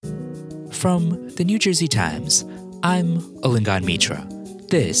From the New Jersey Times, I'm Alingan Mitra.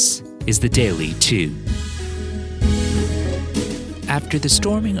 This is the Daily 2. After the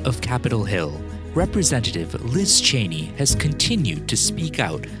storming of Capitol Hill, Representative Liz Cheney has continued to speak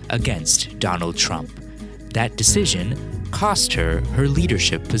out against Donald Trump. That decision cost her her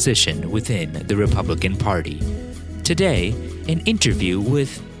leadership position within the Republican Party. Today, an interview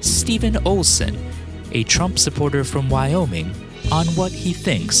with Stephen Olson, a Trump supporter from Wyoming, on what he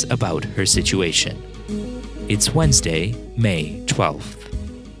thinks about her situation. It's Wednesday, May 12th.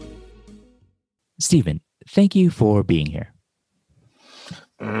 Stephen, thank you for being here.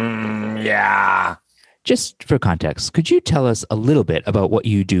 Yeah. Just for context, could you tell us a little bit about what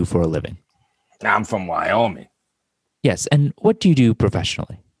you do for a living? I'm from Wyoming. Yes, and what do you do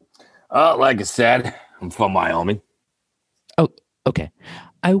professionally? Like I said, I'm from Wyoming. Oh, okay.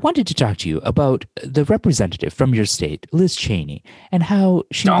 I wanted to talk to you about the representative from your state, Liz Cheney, and how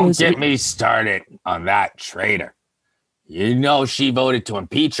she Don't get me started on that traitor. You know she voted to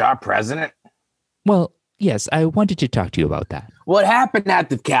impeach our president? Well, yes, I wanted to talk to you about that. What happened at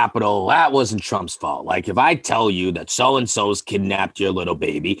the Capitol, that wasn't Trump's fault. Like, if I tell you that so-and-so's kidnapped your little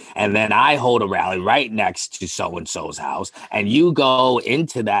baby, and then I hold a rally right next to so-and-so's house, and you go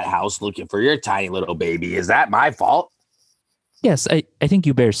into that house looking for your tiny little baby, is that my fault? Yes, I think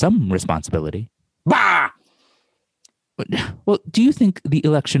you bear some responsibility. Bah! Well, do you think the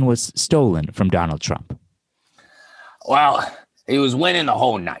election was stolen from Donald Trump? Well, he was winning the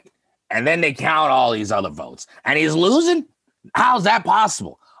whole night. And then they count all these other votes. And he's losing? How's that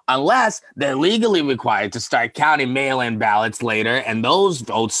possible? Unless they're legally required to start counting mail-in ballots later, and those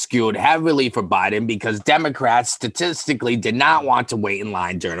votes skewed heavily for Biden because Democrats statistically did not want to wait in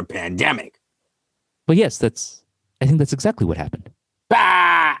line during a pandemic. Well, yes, I think that's exactly what happened.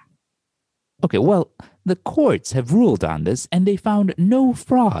 Bah! Okay, well, the courts have ruled on this, and they found no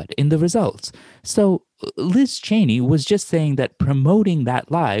fraud in the results. So Liz Cheney was just saying that promoting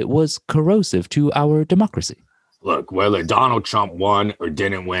that lie was corrosive to our democracy. Look, whether Donald Trump won or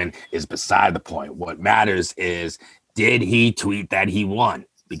didn't win is beside the point. What matters is, did he tweet that he won?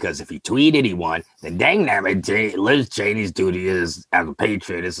 Because if he tweeted he won, then dang nabbit, Liz Cheney's duty is, as a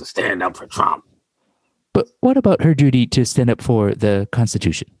patriot, is to stand up for Trump. But what about her duty to stand up for the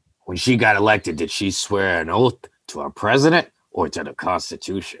Constitution? When she got elected, did she swear an oath to our president or to the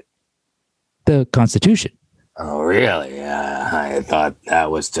Constitution? The Constitution. Oh, really? I thought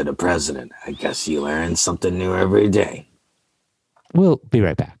that was to the president. I guess you learn something new every day. We'll be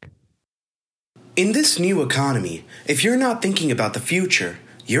right back. In this new economy, if you're not thinking about the future,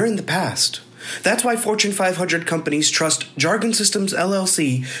 you're in the past. That's why Fortune 500 companies trust Jargon Systems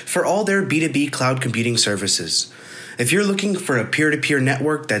LLC for all their B2B cloud computing services. If you're looking for a peer-to-peer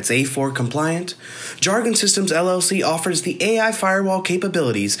network that's A4 compliant, Jargon Systems LLC offers the AI firewall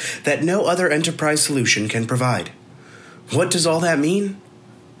capabilities that no other enterprise solution can provide. What does all that mean?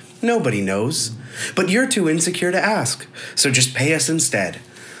 Nobody knows, but you're too insecure to ask, so just pay us instead.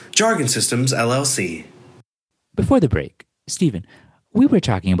 Jargon Systems LLC. Before the break, Stephen, we were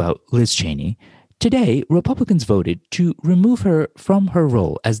talking about Liz Cheney. Today, Republicans voted to remove her from her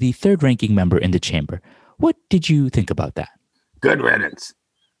role as the third-ranking member in the chamber. What did you think about that? Good riddance.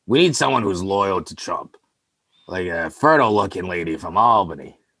 We need someone who's loyal to Trump, like a fertile-looking lady from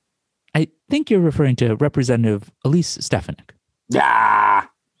Albany. I think you're referring to Representative Elise Stefanik. Yeah.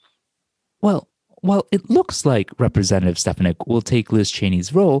 Well, while it looks like Representative Stefanik will take Liz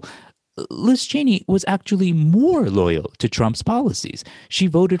Cheney's role, Liz Cheney was actually more loyal to Trump's policies. She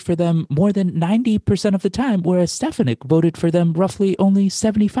voted for them more than 90% of the time, whereas Stefanik voted for them roughly only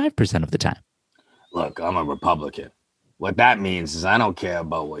 75% of the time. Look, I'm a Republican. What that means is I don't care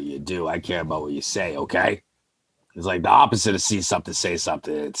about what you do. I care about what you say, okay? It's like the opposite of see something, say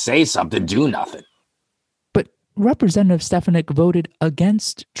something. Say something, do nothing. But Representative Stefanik voted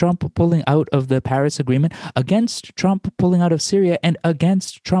against Trump pulling out of the Paris Agreement, against Trump pulling out of Syria, and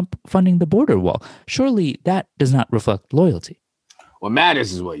against Trump funding the border wall. Surely that does not reflect loyalty. What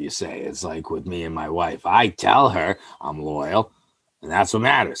matters is what you say. It's like with me and my wife. I tell her I'm loyal, and that's what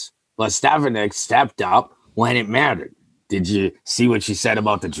matters. But Stefanik stepped up when it mattered. Did you see what she said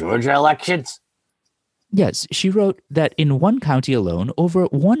about the Georgia elections? Yes, she wrote that in one county alone, over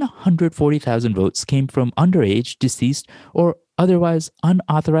 140,000 votes came from underage, deceased, or otherwise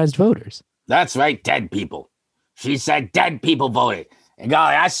unauthorized voters. That's right, dead people. She said dead people voted. And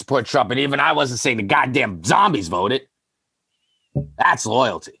golly, I support Trump, and even I wasn't saying the goddamn zombies voted. That's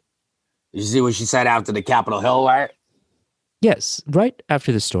loyalty. Did you see what she said after the Capitol Hill riot? Yes, right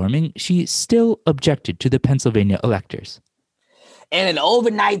after the storming, she still objected to the Pennsylvania electors. in an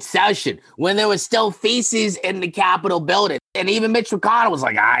overnight session when there was still feces in the Capitol building. And even Mitch McConnell was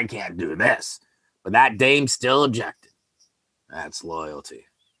like, I can't do this. But that dame still objected. That's loyalty.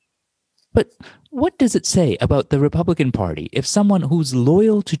 But what does it say about the Republican Party if someone who's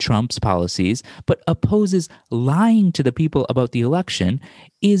loyal to Trump's policies but opposes lying to the people about the election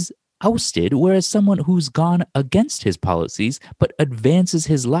is ousted, whereas someone who's gone against his policies but advances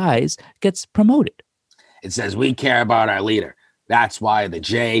his lies gets promoted? It says we care about our leader. That's why the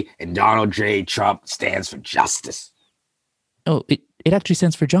J in Donald J. Trump stands for justice. Oh, it actually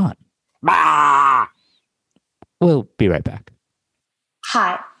stands for John. Bah! We'll be right back.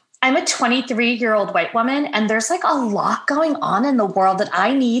 Hi, I'm a 23-year-old white woman, and there's like a lot going on in the world that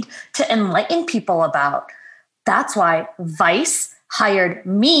I need to enlighten people about. That's why Vice hired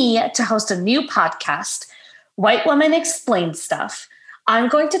me to host a new podcast, White Women Explain Stuff. I'm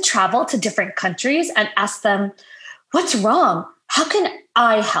going to travel to different countries and ask them, what's wrong? How can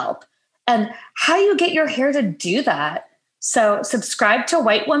I help? And how do you get your hair to do that? So subscribe to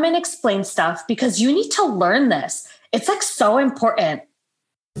White Women Explain Stuff because you need to learn this. It's like so important.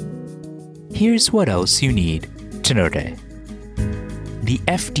 Here's what else you need to know today. The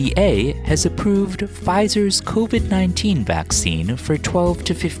FDA has approved Pfizer's COVID-19 vaccine for 12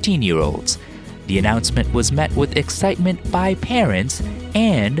 to 15-year-olds. The announcement was met with excitement by parents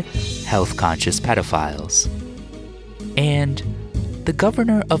and health-conscious pedophiles. And the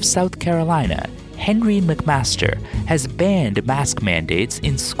governor of South Carolina, Henry McMaster, has banned mask mandates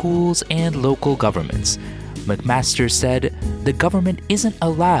in schools and local governments. McMaster said the government isn't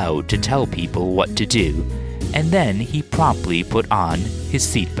allowed to tell people what to do, and then he promptly put on his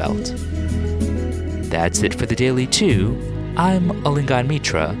seatbelt. That's it for the Daily 2. I'm Alingan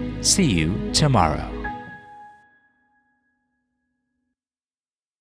Mitra. See you tomorrow.